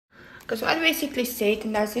Because what basically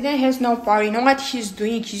Satan does, Satan has no power. You know what he's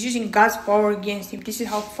doing? He's using God's power against him. This is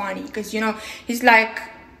how funny. Because, you know, he's like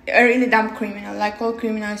a really dumb criminal. Like all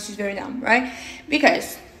criminals, he's very dumb, right?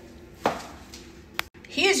 Because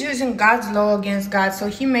he is using God's law against God. So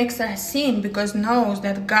he makes a sin because knows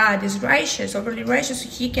that God is righteous, overly righteous. So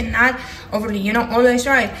he cannot overly, you know, always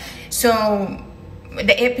right. So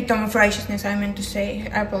the epitome of righteousness, I meant to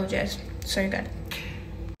say. I apologize. Sorry, God.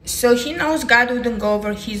 So he knows God wouldn't go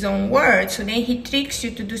over his own word. So then he tricks you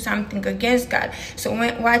to do something against God. So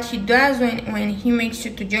what he does when he makes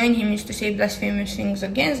you to join him is to say blasphemous things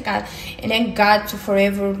against God. And then God to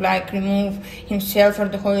forever like remove himself or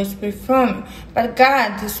the Holy Spirit from you. But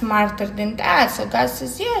God is smarter than that. So God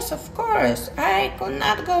says, yes, of course, I could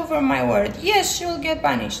not go over my word. Yes, she will get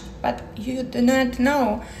punished. But you do not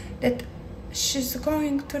know that she's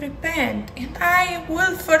going to repent. And I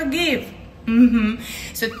will forgive.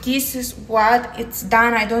 So this is what it's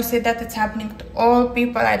done. I don't say that it's happening to all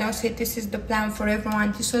people. I don't say this is the plan for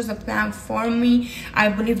everyone. This was the plan for me. I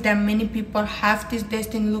believe that many people have this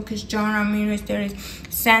destiny. Lucas, John Ramirez, there is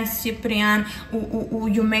Saint Cyprian, who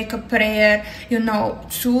you make a prayer, you know,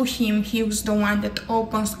 to him. He was the one that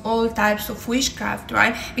opens all types of witchcraft,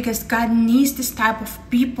 right? Because God needs this type of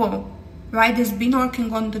people, right? Has been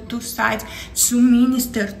working on the two sides to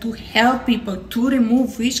minister, to help people, to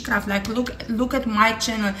remove witchcraft. Like look at my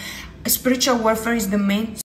channel. Spiritual warfare is the main